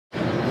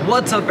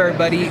What's up,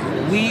 everybody?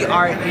 We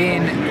are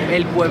in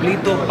El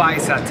Pueblito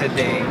Paisa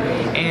today,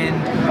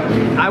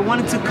 and I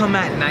wanted to come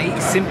at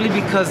night simply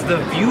because the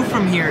view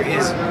from here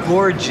is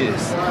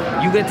gorgeous.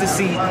 You get to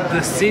see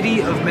the city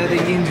of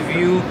Medellin's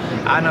view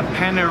on a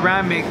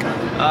panoramic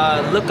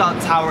lookout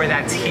tower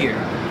that's here.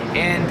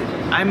 And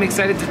I'm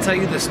excited to tell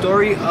you the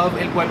story of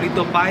El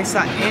Pueblito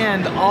Paisa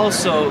and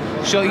also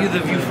show you the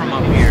view from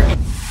up here.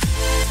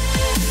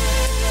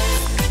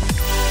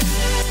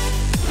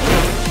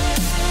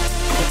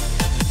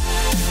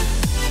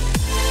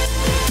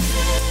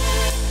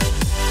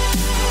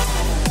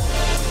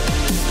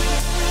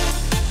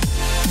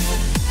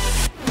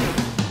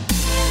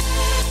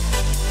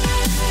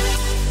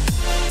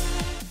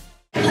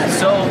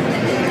 So,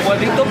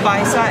 Pueblito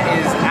Paisa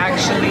is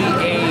actually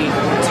a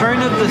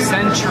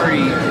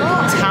turn-of-the-century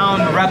town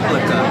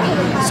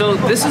replica. So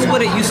this is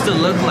what it used to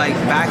look like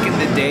back in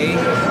the day,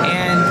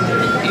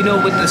 and you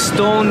know, with the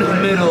stone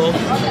middle,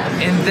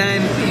 and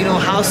then you know,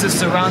 houses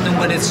surrounding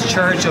with its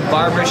church, a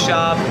barber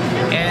shop,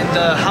 and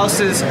the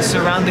houses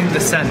surrounding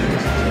the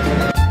center.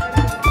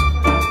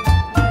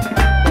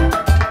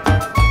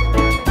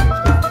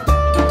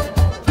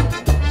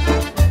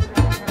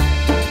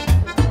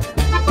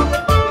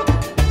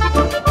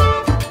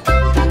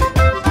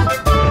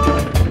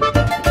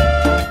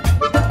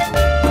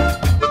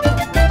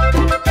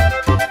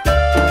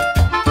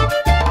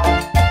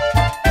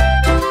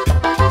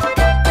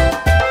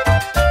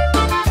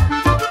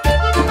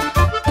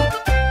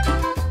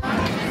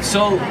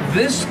 So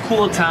this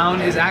cool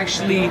town is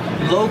actually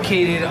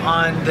located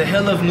on the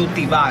hill of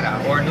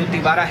Nutibara, or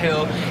Nutibara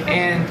Hill,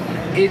 and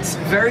it's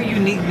very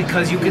unique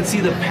because you can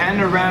see the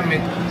panoramic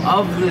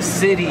of the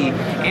city,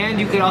 and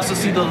you can also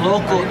see the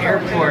local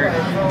airport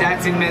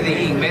that's in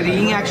Medellin.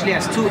 Medellin actually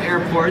has two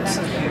airports.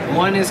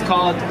 One is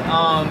called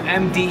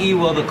MDE,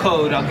 well, the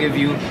code I'll give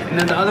you, and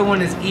then the other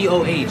one is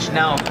EOH.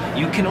 Now,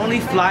 you can only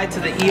fly to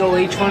the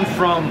EOH one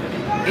from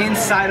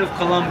inside of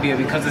Colombia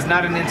because it's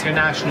not an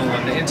international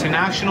one. The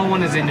international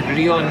one is in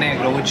Rio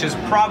Negro, which is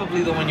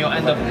probably the one you'll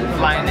end up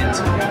flying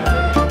into.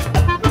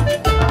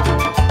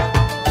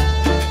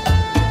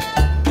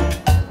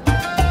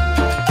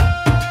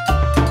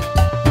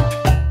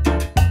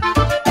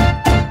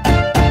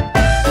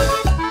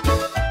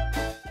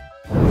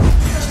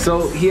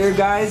 So here,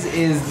 guys,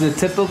 is the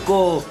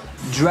typical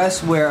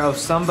dress wear of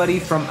somebody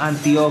from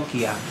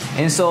Antioquia.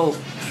 And so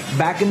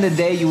back in the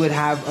day, you would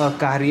have a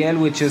carriel,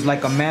 which is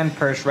like a man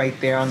purse right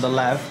there on the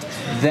left.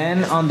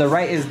 Then on the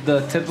right is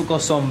the typical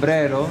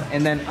sombrero,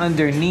 and then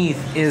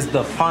underneath is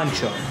the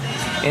poncho.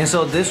 And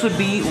so this would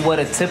be what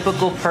a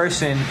typical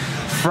person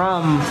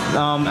from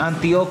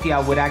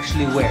Antioquia would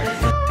actually wear.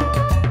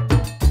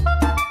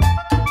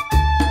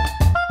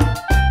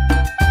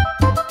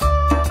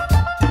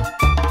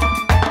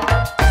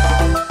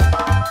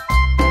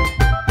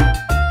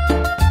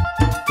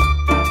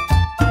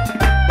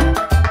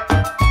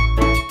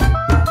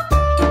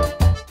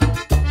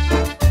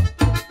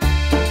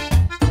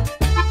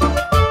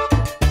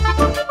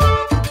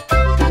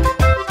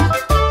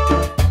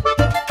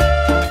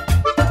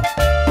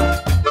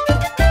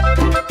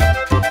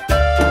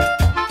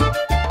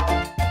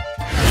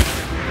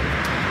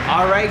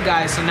 Alright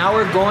guys, so now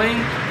we're going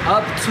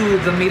up to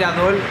the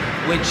Mirador,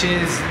 which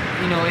is,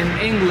 you know, in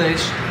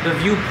English, the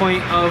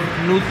viewpoint of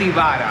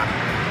Nutibara.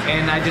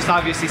 And I just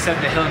obviously said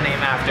the hill name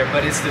after,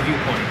 but it's the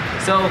viewpoint.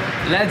 So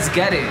let's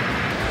get it.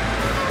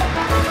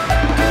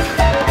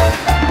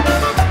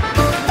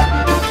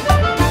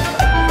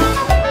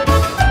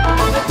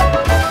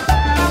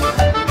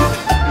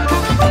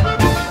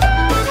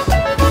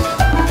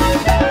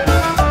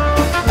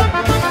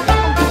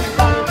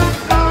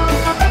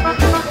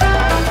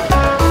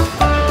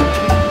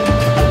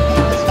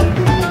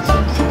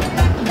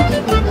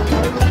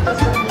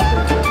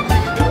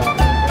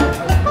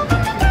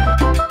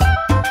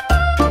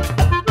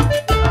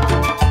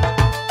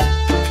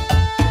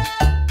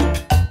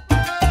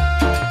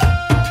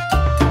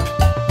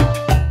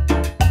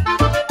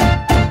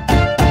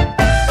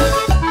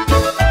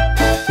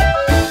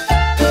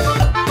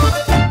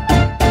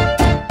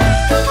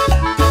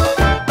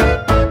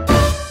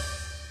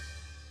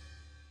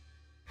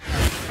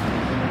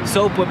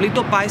 So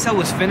Pueblito Paisa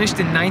was finished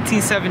in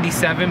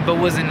 1977, but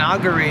was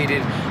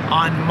inaugurated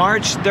on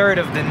March 3rd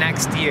of the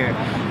next year.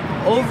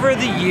 Over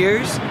the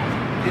years,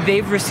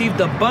 they've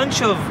received a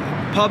bunch of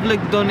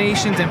public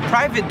donations and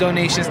private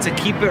donations to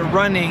keep it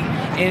running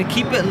and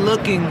keep it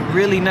looking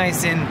really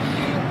nice. And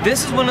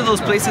this is one of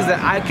those places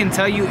that I can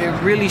tell you it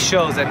really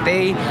shows that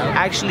they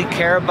actually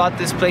care about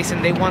this place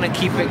and they want to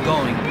keep it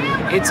going.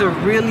 It's a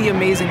really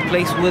amazing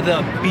place with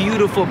a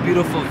beautiful,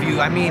 beautiful view.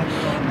 I mean,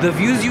 the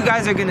views you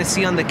guys are gonna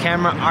see on the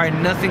camera are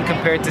nothing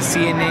compared to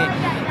seeing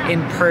it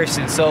in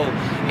person. So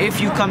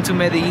if you come to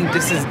Medellin,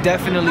 this is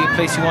definitely a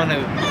place you want to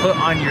put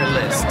on your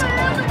list.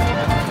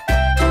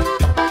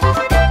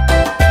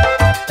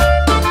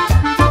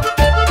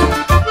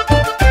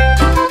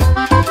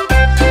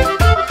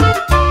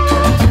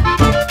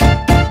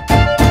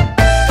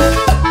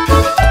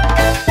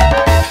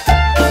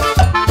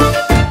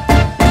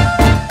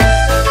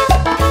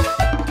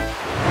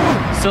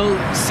 So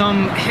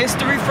some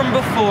history from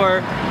before,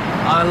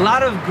 a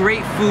lot of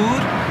great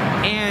food,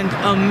 and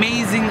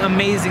amazing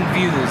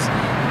views.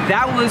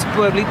 That was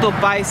Pueblito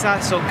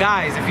Paisa. So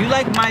guys, if you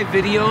like my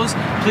videos,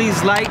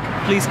 please like,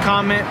 please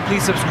comment,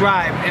 please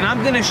subscribe, and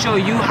I'm gonna show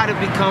you how to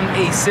become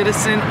a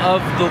citizen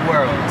of the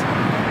world.